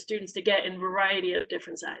available for students to get in a variety of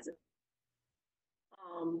different sizes.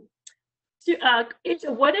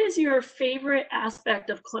 What is your favorite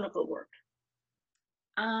aspect of clinical work?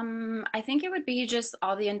 I think it would be just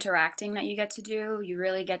all the interacting that you get to do. You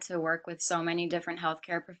really get to work with so many different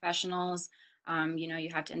healthcare professionals. You know, you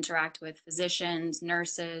have to interact with physicians,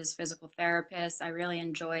 nurses, physical therapists. I really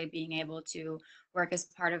enjoy being able to work as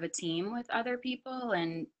part of a team with other people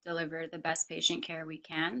and deliver the best patient care we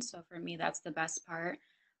can. So for me, that's the best part.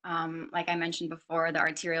 Like I mentioned before, the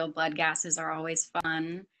arterial blood gases are always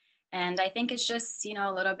fun. And I think it's just, you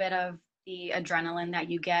know, a little bit of the adrenaline that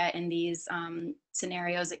you get in these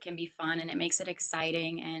scenarios. It can be fun and it makes it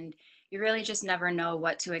exciting. And you really just never know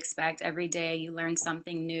what to expect. Every day you learn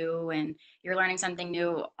something new, and you're learning something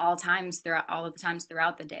new all of the times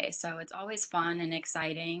throughout the day. So it's always fun and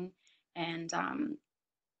exciting. And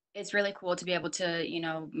it's really cool to be able to,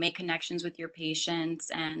 make connections with your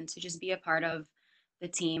patients, and to just be a part of the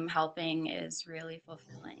team helping is really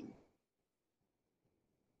fulfilling.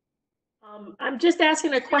 I'm just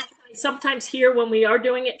asking a question I sometimes hear when we are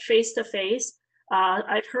doing it face to face.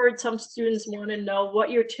 I've heard some students want to know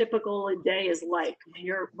what your typical day is like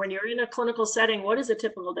when you're in a clinical setting. What is a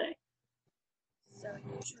typical day? So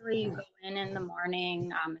usually you go in the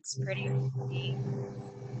morning. It's pretty easy.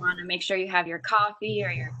 You want to make sure you have your coffee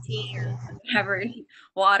or your tea or whatever.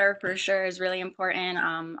 Water for sure is really important.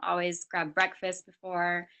 Always grab breakfast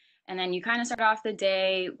before. And then you kind of start off the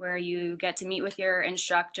day where you get to meet with your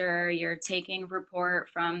instructor. You're taking a report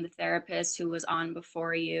from the therapist who was on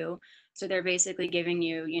before you. So they're basically giving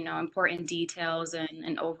you, important details and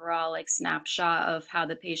an overall like snapshot of how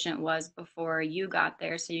the patient was before you got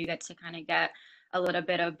there. So you get to kind of get a little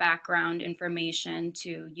bit of background information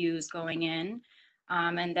to use going in.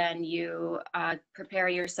 And then you prepare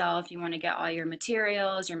yourself. You want to get all your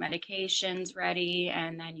materials, your medications ready,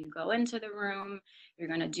 and then you go into the room. You're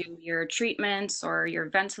going to do your treatments or your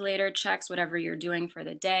ventilator checks, whatever you're doing for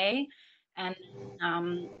the day. And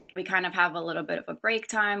we kind of have a little bit of a break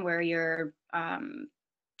time where you're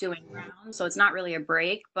doing rounds. So it's not really a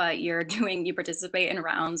break, but you participate in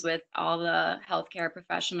rounds with all the healthcare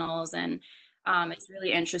professionals, and it's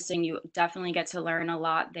really interesting. You definitely get to learn a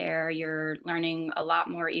lot there. You're learning a lot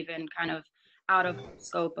more, even kind of out of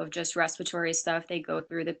scope of just respiratory stuff. They go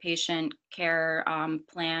through the patient care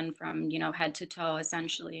plan from, head to toe,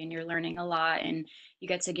 essentially, and you're learning a lot, and you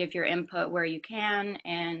get to give your input where you can.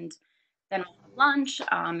 And then we'll have lunch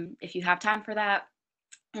if you have time for that.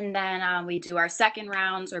 And then we do our second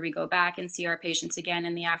rounds where we go back and see our patients again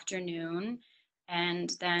in the afternoon.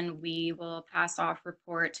 And then we will pass off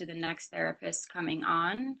report to the next therapist coming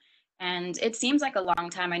on. And it seems like a long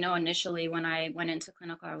time. I know initially when I went into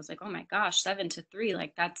clinical, I was like, oh my gosh, 7 to 3,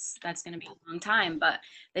 like that's going to be a long time. But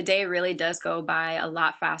the day really does go by a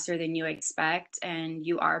lot faster than you expect. And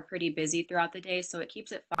you are pretty busy throughout the day. So it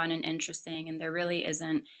keeps it fun and interesting. And there really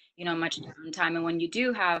isn't, much downtime. And when you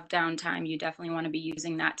do have downtime, you definitely want to be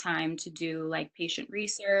using that time to do like patient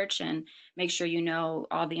research and make sure you know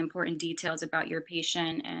all the important details about your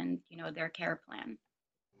patient and, their care plan.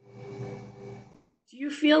 Do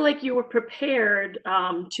you feel like you were prepared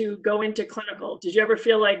to go into clinical? Did you ever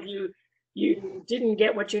feel like you didn't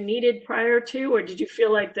get what you needed prior to, or did you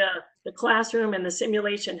feel like the classroom and the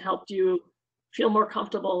simulation helped you feel more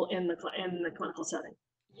comfortable in the clinical setting?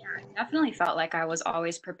 Yeah, I definitely felt like I was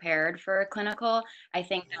always prepared for clinical. I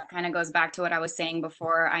think that kind of goes back to what I was saying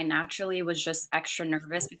before. I naturally was just extra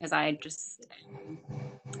nervous because I just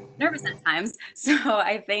nervous at times. So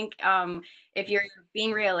I think if you're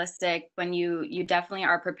being realistic, when you definitely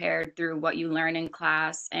are prepared through what you learn in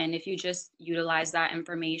class, and if you just utilize that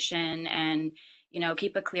information and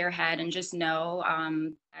keep a clear head and just know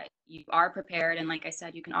that you are prepared, and like I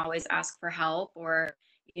said, you can always ask for help, or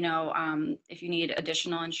if you need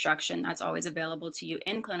additional instruction, that's always available to you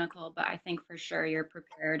in clinical. But I think for sure you're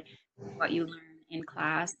prepared for what you learn in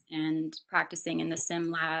class, and practicing in the sim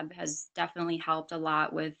lab has definitely helped a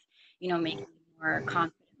lot with making you more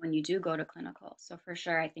confident when you do go to clinical. So for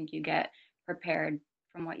sure, I think you get prepared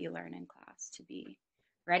from what you learn in class to be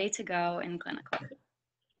ready to go in clinical.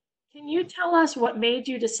 Can you tell us what made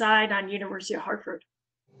you decide on University of Hartford?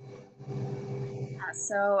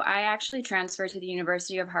 So I actually transferred to the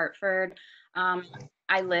University of Hartford.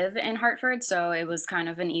 I live in Hartford, so it was kind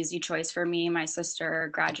of an easy choice for me. My sister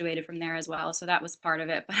graduated from there as well, so that was part of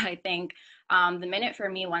it. But I think the minute for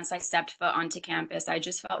me, once I stepped foot onto campus, I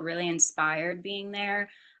just felt really inspired being there.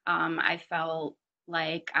 I felt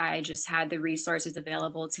like I just had the resources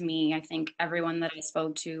available to me. I think everyone that I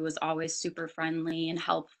spoke to was always super friendly and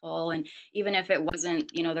helpful. And even if it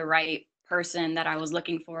wasn't, the right person that I was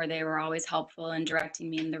looking for, they were always helpful in directing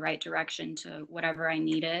me in the right direction to whatever I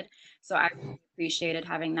needed. So I really appreciated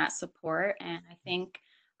having that support. And I think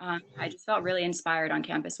I just felt really inspired on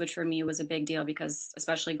campus, which for me was a big deal because,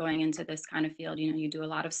 especially going into this kind of field, you do a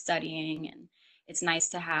lot of studying, and it's nice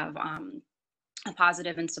to have a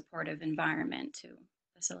positive and supportive environment to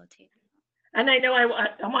facilitate. And I know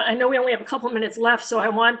I know we only have a couple of minutes left, so I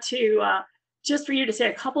want to just for you to say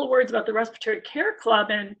a couple of words about the Respiratory Care Club,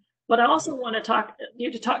 but I also want to talk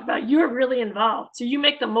about you're really involved. So you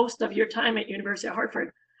make the most of your time at University of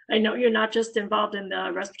Hartford. I know you're not just involved in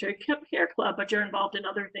the Respiratory Care Club, but you're involved in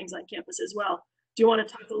other things on campus as well. Do you want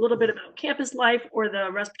to talk a little bit about campus life or the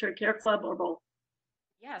Respiratory Care Club, or both?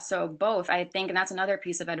 Yeah, so both. I think, and that's another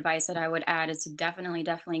piece of advice that I would add is to definitely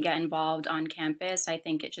get involved on campus. I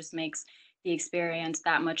think it just makes the experience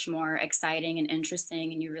that much more exciting and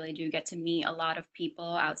interesting, and you really do get to meet a lot of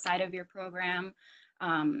people outside of your program,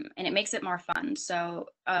 and it makes it more fun. So,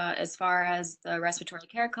 as far as the respiratory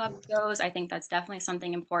care club goes, I think that's definitely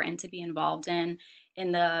something important to be involved in.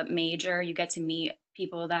 In the major, you get to meet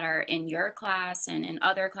people that are in your class and in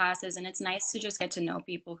other classes, and it's nice to just get to know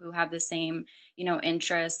people who have the same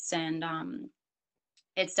interests, and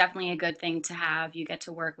it's definitely a good thing to have. You get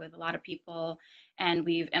to work with a lot of people, and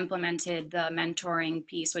we've implemented the mentoring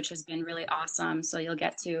piece, which has been really awesome. So you'll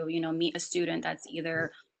get to meet a student that's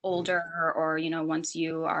either older, or once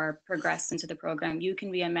you are progressed into the program, you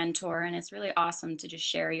can be a mentor, and it's really awesome to just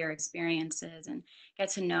share your experiences and get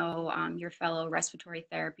to know your fellow respiratory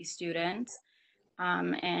therapy students.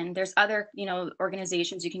 And there's other,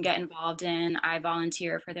 organizations you can get involved in. I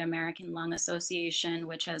volunteer for the American Lung Association,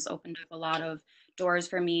 which has opened up a lot of doors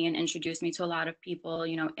for me and introduced me to a lot of people,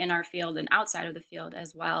 in our field and outside of the field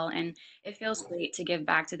as well. And it feels great to give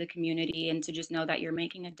back to the community and to just know that you're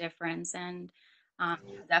making a difference. And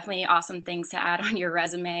definitely awesome things to add on your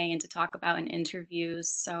resume and to talk about in interviews.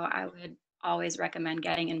 So I would always recommend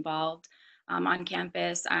getting involved on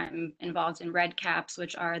campus. I'm involved in Red Caps,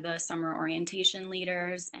 which are the summer orientation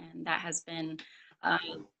leaders, and that has been a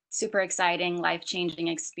super exciting, life-changing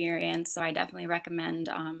experience. So I definitely recommend,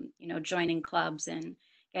 joining clubs and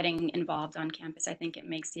getting involved on campus. I think it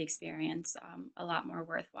makes the experience a lot more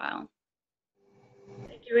worthwhile.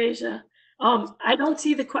 Thank you, Asia. I don't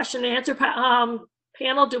see the question and answer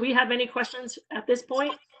panel. Do we have any questions at this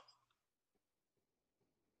point?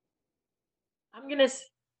 I'm gonna,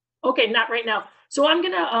 okay, not right now. So I'm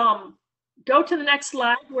gonna go to the next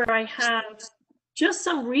slide where I have just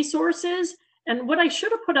some resources. And what I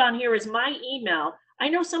should have put on here is my email. I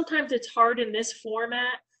know sometimes it's hard in this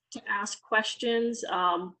format to ask questions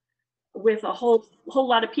with a whole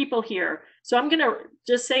lot of people here. So I'm gonna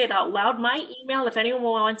just say it out loud. My email, if anyone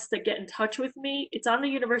wants to get in touch with me, it's on the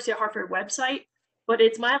University of Hartford website, but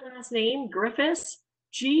it's my last name, Griffiths,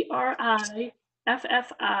 GRIFFITHS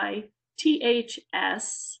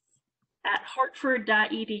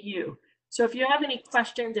 @hartford.edu. So if you have any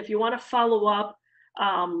questions, if you want to follow up,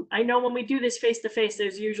 I know when we do this face-to-face,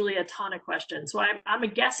 there's usually a ton of questions. So I'm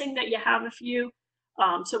guessing that you have a few.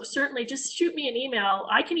 So certainly just shoot me an email.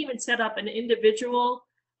 I can even set up an individual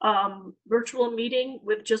virtual meeting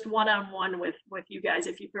with just one-on-one with you guys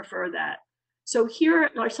if you prefer that. So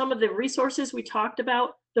here are some of the resources we talked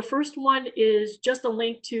about. The first one is just a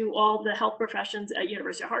link to all the health professions at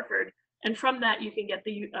University of Hartford. And from that, you can get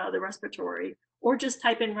the respiratory, or just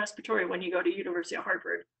type in respiratory when you go to University of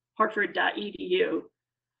Hartford, hartford.edu.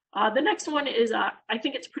 The next one is, I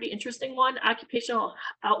think it's a pretty interesting one, Occupational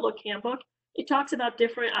Outlook Handbook. It talks about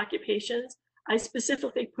different occupations. I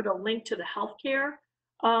specifically put a link to the healthcare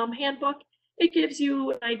handbook. It gives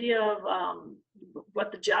you an idea of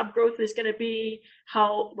what the job growth is going to be,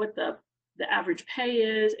 what the average pay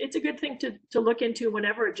is. It's a good thing to look into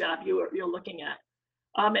whenever a job you're looking at.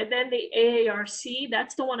 And then the AARC,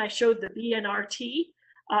 that's the one I showed, the BNRT.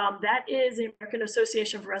 That is the American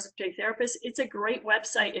Association for Respiratory Therapists. It's a great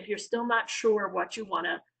website if you're still not sure what you want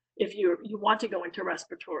to, if you want to go into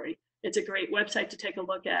respiratory. It's a great website to take a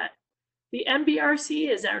look at. The MBRC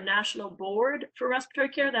is our National Board for Respiratory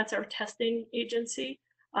Care. That's our testing agency.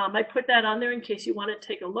 I put that on there in case you want to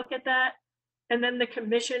take a look at that. And then the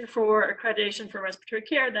Commission for Accreditation for Respiratory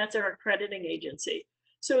Care, that's our accrediting agency.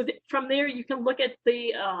 So from there, you can look at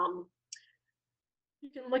the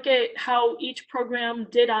how each program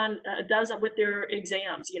does with their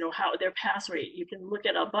exams. How their pass rate. You can look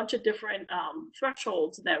at a bunch of different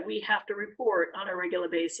thresholds that we have to report on a regular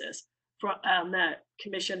basis from that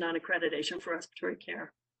Commission on Accreditation for Respiratory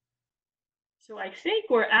Care. So I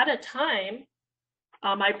think we're out of time.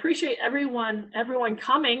 I appreciate everyone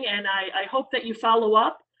coming, and I hope that you follow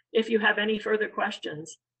up if you have any further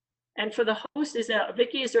questions. And for the host,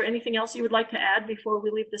 Vicki, is there anything else you would like to add before we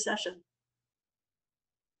leave the session?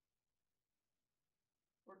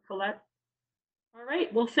 Or Colette? All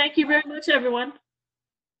right, well, thank you very much, everyone.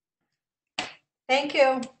 Thank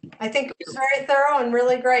you. I think it was very thorough and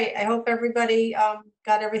really great. I hope everybody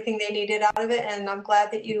got everything they needed out of it, and I'm glad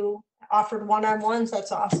that you offered one-on-ones.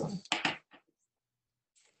 That's awesome.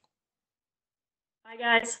 Bye,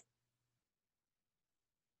 guys.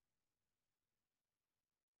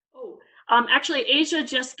 Oh, actually, Asia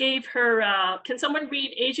just gave her, can someone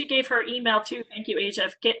read? Asia gave her email too. Thank you, Asia.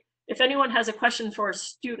 If anyone has a question for a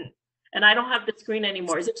student, and I don't have the screen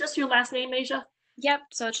anymore. Is it just your last name, Asia? Yep.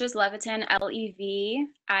 So it's just Levitan, Levitan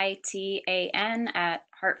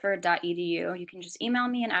hartford.edu. You can just email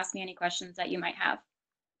me and ask me any questions that you might have.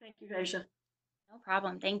 Thank you, Asia. No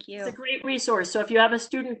problem. Thank you. It's a great resource. So if you have a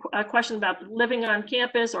student question about living on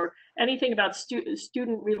campus or anything about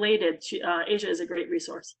student related, Asia is a great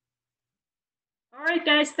resource. All right,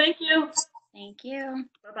 guys. Thank you. Thank you.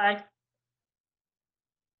 Bye-bye.